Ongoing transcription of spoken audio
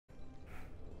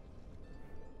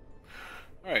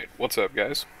What's up,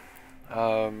 guys?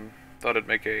 Thought I'd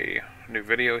make a new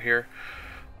video here.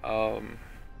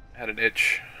 Had an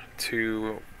itch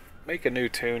to make a new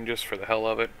toon just for the hell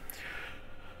of it.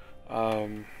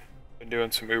 Been doing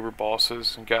some Uber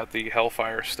bosses and got the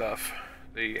hellfire stuff,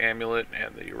 the amulet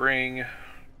and the ring,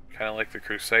 kind of like the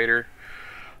Crusader.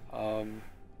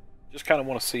 Just kind of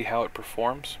want to see how it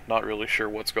performs. Not really sure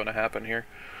what's going to happen here.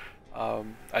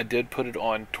 I did put it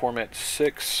on Tourment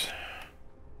 6.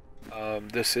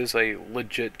 This is a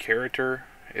legit character.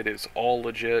 It is all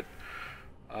legit.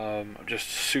 Just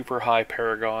super high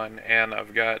Paragon, and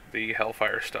I've got the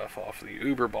hellfire stuff off the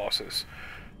Uber bosses.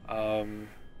 To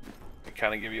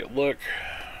kind of give you a look.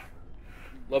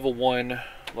 Level 1,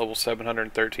 level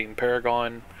 713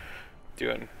 Paragon,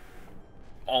 doing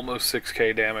almost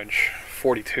 6k damage,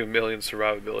 42 million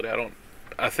survivability.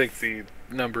 I think the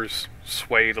numbers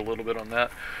swayed a little bit on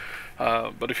that.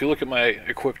 But if you look at my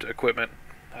equipped equipment,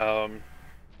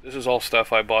 this is all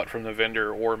stuff I bought from the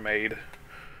vendor or made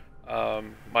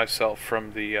myself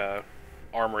from the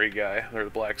armory guy, or the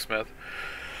blacksmith.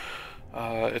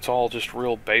 It's all just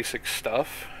real basic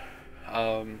stuff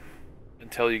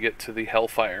until you get to the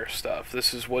hellfire stuff.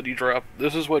 This is what you drop.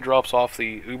 This is what drops off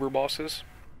the Uber bosses.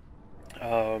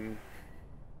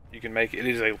 You can make it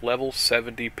is a level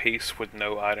 70 piece with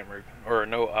no item or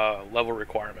no level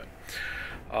requirement.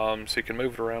 So you can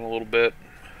move it around a little bit,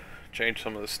 change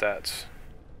some of the stats.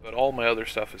 But all my other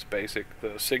stuff is basic.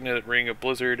 The Signet Ring of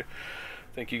Blizzard,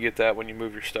 I think you get that when you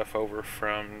move your stuff over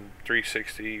from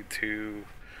 360 to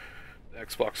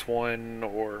Xbox One,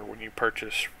 or when you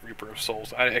purchase Reaper of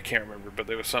Souls. I can't remember, but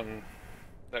there was something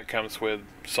that comes with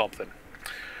something.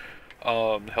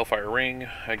 Hellfire Ring,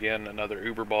 again, another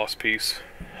Uber boss piece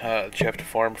that you have to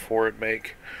farm for it,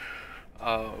 make.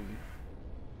 I've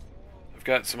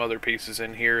got some other pieces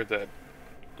in here that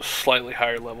are slightly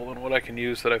higher level than what I can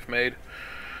use that I've made.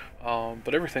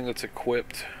 But everything that's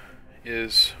equipped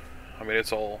is, I mean,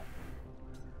 it's all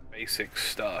basic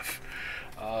stuff.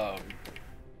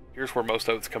 Here's where most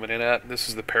of it's coming in at. This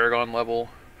is the Paragon level.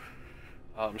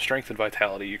 Strength and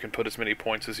Vitality, you can put as many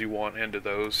points as you want into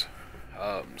those.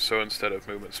 So instead of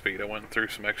movement speed, I went through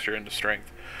some extra into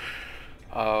strength.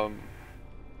 But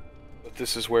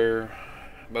this is where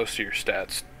most of your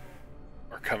stats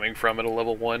are coming from at a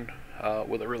level 1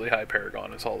 with a really high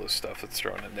Paragon. Is all this stuff that's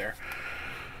thrown in there.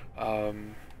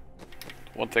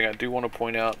 One thing I do want to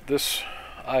point out, this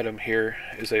item here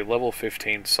is a level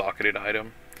 15 socketed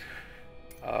item.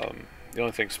 The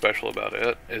only thing special about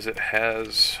it is it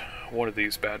has one of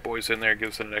these bad boys in there,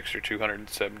 gives it an extra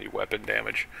 270 weapon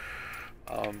damage.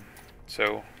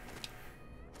 So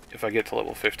if I get to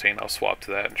level 15, I'll swap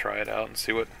to that and try it out and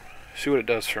see what it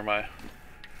does for my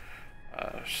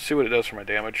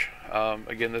damage.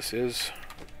 Again, this is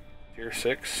tier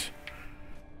 6.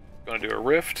 Gonna do a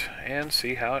rift and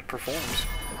see how it performs.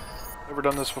 Never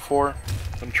done this before.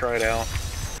 Gonna try it out.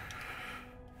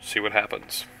 See what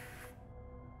happens.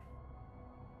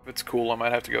 If it's cool, I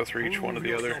might have to go through each one of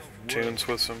the other toons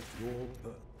with some.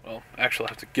 Well, actually, I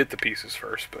have to get the pieces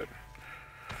first, but.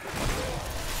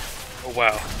 Oh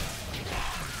wow.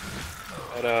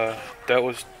 That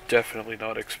was definitely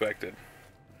not expected.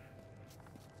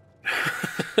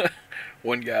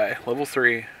 One guy, level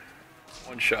 3,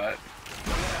 one shot.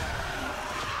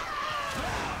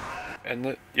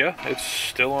 And yeah, it's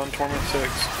still on Tourment 6.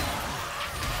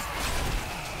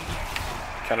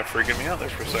 Kind of freaking me out there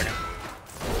for a second.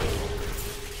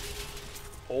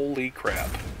 Holy crap.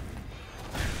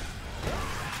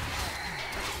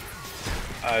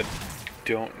 I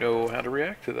don't know how to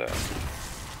react to that.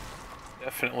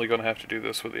 Definitely going to have to do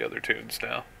this with the other toons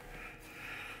now.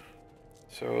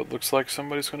 So it looks like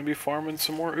somebody's going to be farming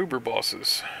some more Uber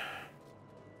bosses.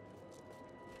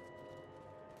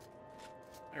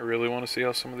 I really want to see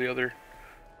how some of the other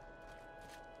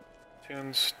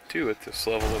toons do at this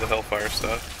level with the hellfire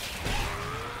stuff.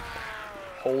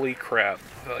 Holy crap,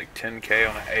 like 10k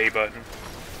on an A button.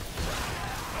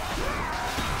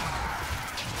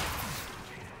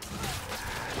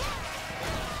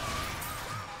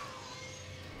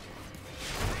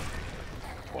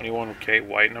 $21k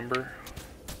white number.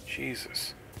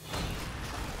 Jesus.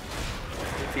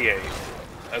 58.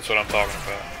 That's what I'm talking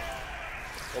about.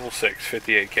 Level 6,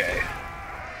 58k.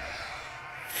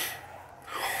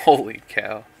 Holy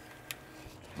cow.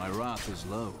 My wrath is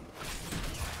low.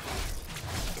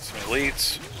 Got some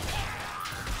elites.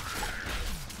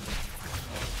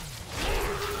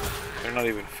 They're not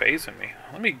even phasing me.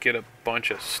 Let me get a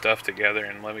bunch of stuff together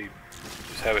and let me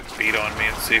just have it beat on me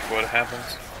and see what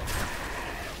happens.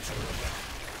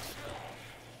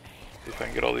 See if I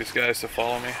can get all these guys to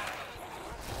follow me.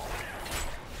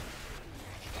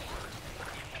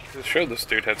 It showed this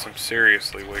dude had some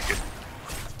seriously wicked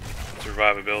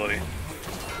survivability.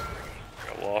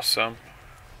 Got lost some.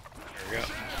 There we go.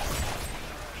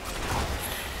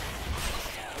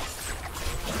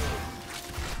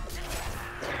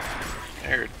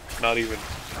 They're not even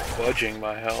budging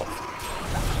my health.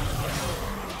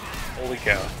 Holy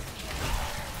cow.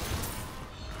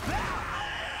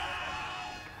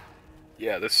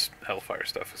 Yeah, this hellfire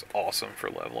stuff is awesome for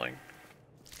leveling.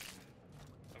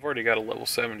 I've already got a level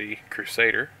 70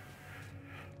 Crusader.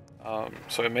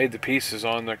 So I made the pieces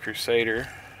on the Crusader.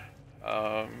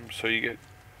 So you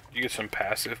get some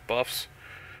passive buffs.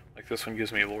 Like this one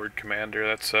gives me Lord Commander.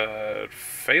 That's a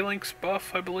Phalanx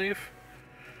buff, I believe.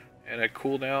 And a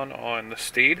cooldown on the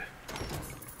Steed.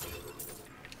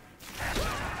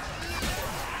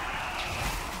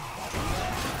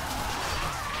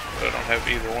 But I don't have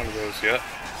either one of those yet.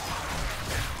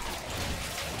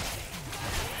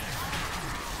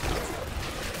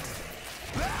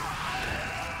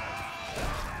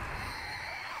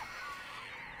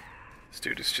 This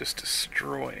dude is just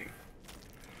destroying.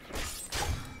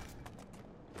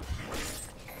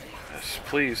 Yes,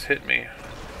 please hit me.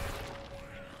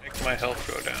 Make my health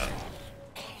go down.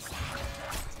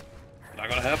 Not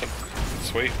gonna happen.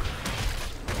 Sweet.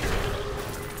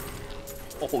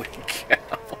 Holy cow.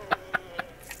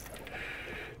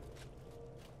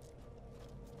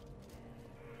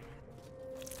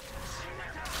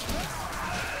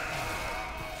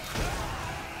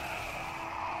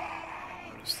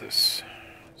 What is this?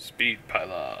 Speed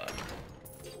pylon.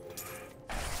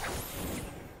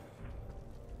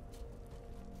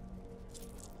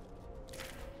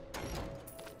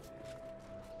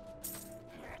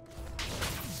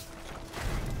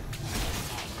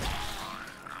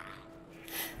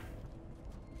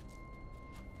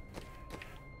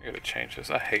 I gotta change this.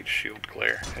 I hate shield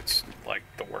glare. It's like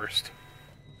the worst.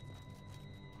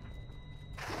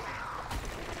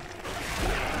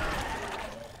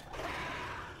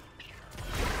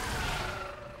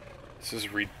 This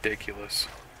is ridiculous.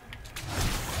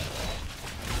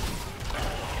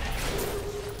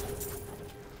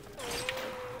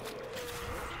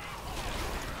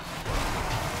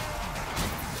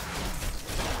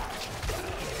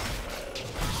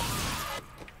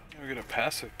 We get a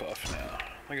passive buff now.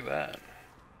 Look at that.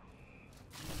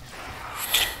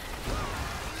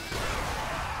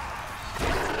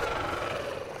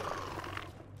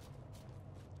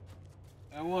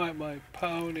 I want my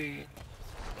pony.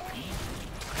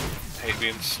 Hate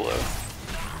being slow.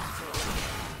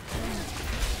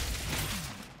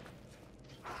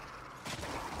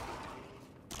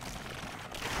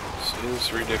 This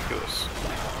is ridiculous.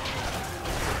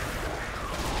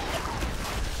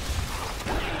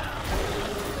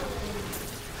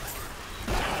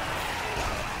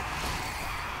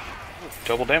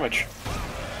 Double damage.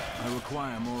 I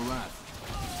require more wrath.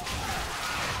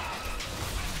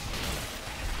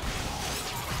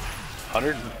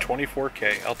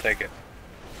 124k, I'll take it.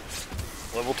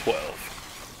 Level 12.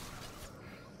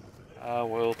 I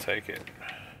will take it.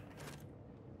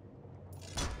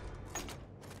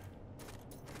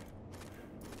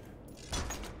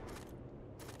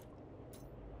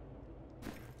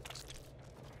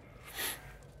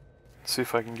 Let's see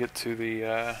if I can get to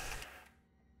the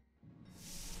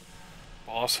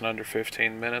boss in under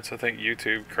 15 minutes. I think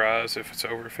YouTube cries if it's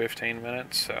over 15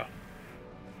 minutes, so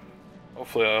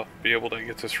hopefully I'll be able to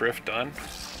get this rift done.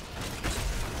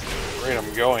 The rate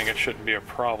I'm going, it shouldn't be a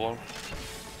problem.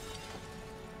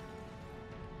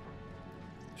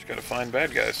 Just gotta find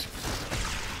bad guys.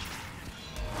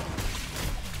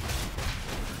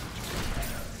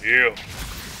 Yeah.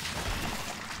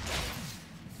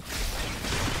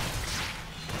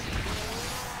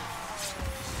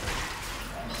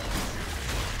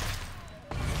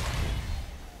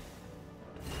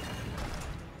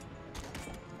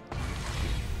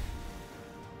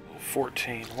 Level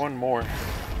 14, one more.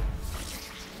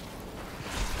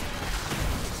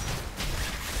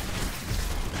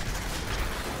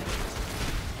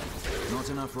 Not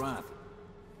enough wrath.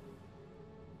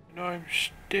 No, I'm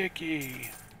sticky.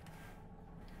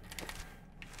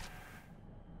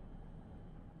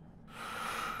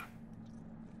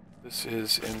 This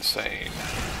is insane.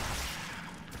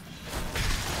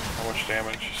 How much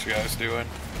damage this guy's doing?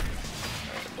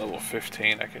 At level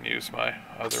 15, I can use my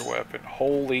other weapon.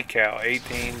 Holy cow,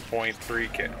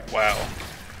 18.3k. Wow.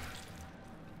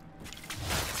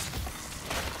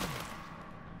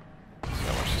 That's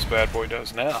how much this bad boy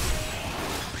does now.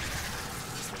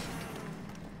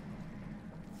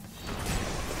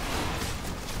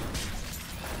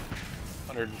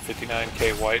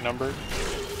 159k white number.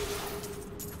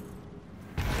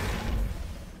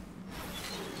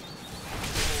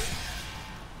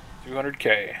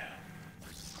 200K.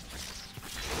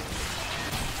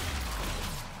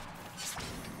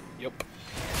 Yep.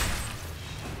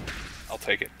 I'll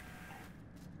take it.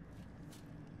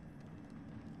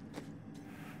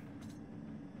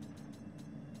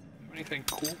 Anything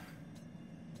cool?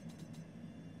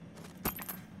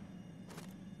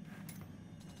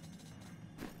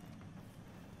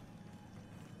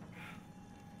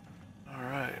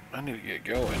 Alright, I need to get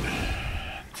going.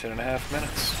 10.5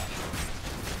 minutes.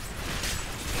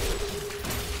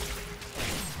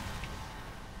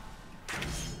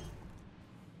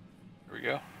 Here we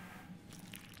go.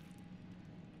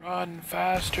 Run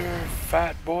faster,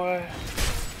 fat boy.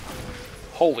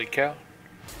 Holy cow.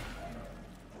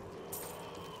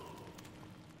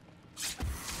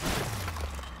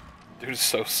 Dude is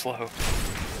so slow.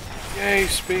 Yay,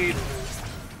 speed.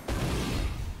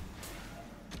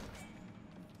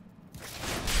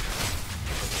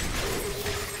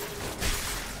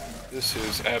 This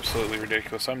is absolutely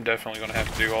ridiculous. I'm definitely going to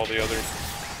have to do all the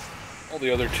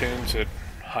other tunes at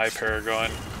high Paragon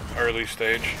early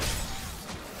stage.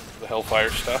 The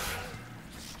hellfire stuff.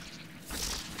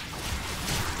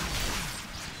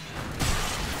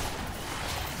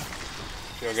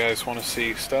 If y'all guys want to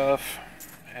see stuff,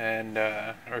 and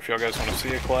or if y'all guys want to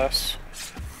see a class,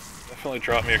 definitely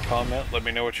drop me a comment. Let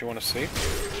me know what you want to see.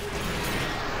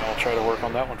 And I'll try to work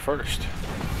on that one first.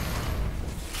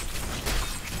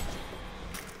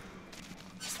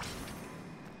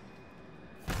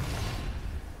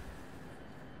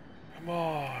 Come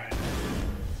on.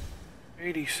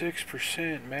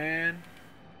 86%, man.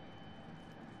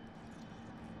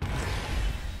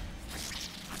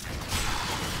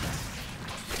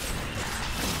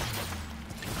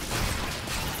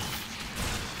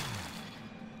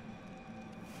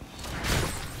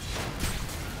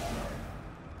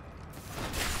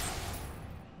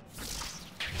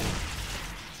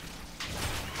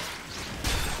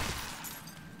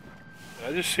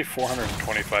 I just see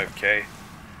 425K.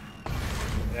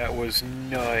 That was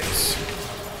nuts.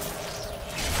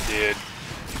 Did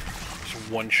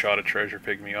just one shot of treasure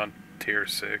pygmy on tier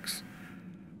 6.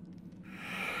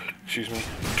 Excuse me,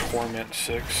 Tourment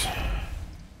 6.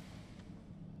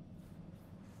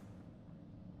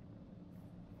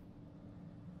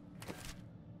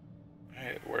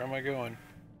 Alright, where am I going?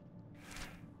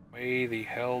 Way the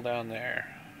hell down there.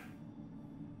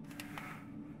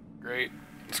 Great.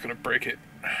 It's gonna break it.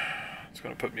 It's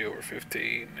gonna put me over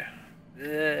 15.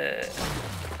 Ugh.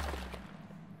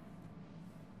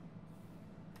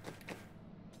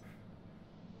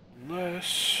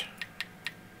 Unless...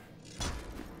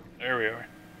 There we are.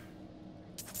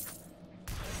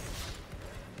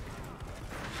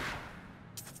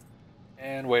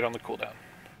 And wait on the cooldown.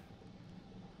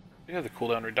 We have the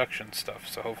cooldown reduction stuff,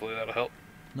 so hopefully that'll help.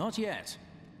 Not yet.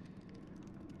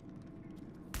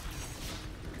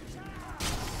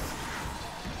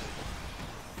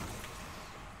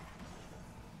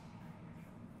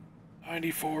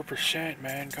 %,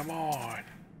 man, come on.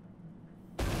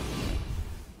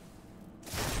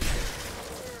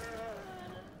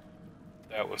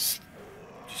 That was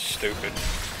stupid.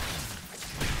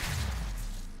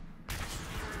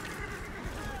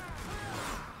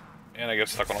 And I got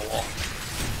stuck on a wall.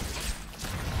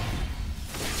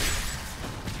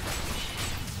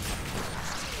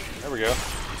 There we go.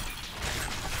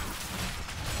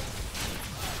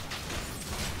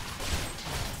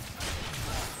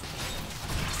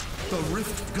 The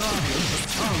Rift Guardian has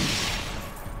come.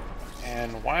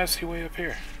 And why is he way up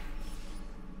here?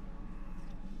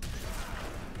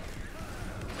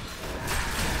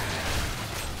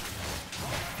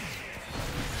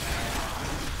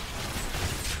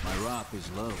 My wrath is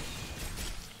low.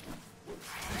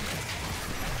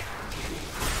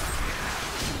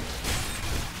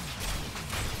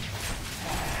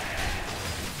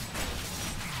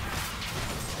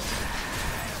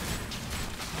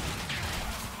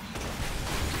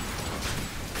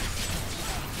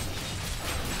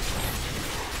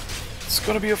 It's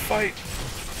gonna be a fight.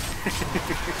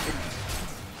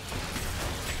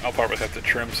 I'll probably have to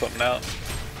trim something out.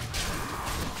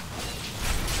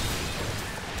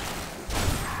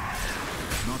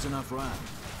 Not enough wrath.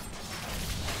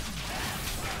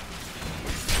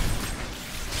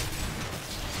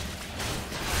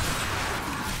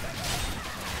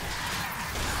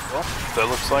 Well, that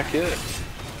looks like it.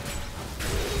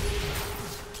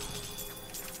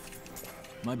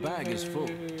 My bag is full.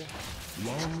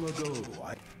 Long ago,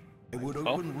 I would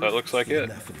open that looks like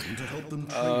it.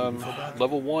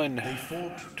 Level 1, They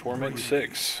fought Tourment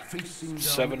 6, facing down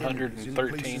 713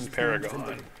 enemies in Paragon,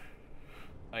 places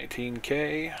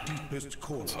 19K. from the deepest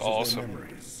corners That's of their awesome.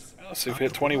 memories. Let's see if we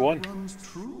hit 21. Runs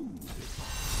true.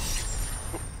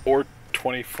 Or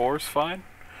 24 is fine.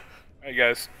 Alright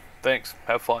guys, thanks.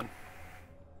 Have fun.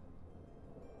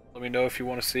 Let me know if you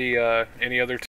want to see any other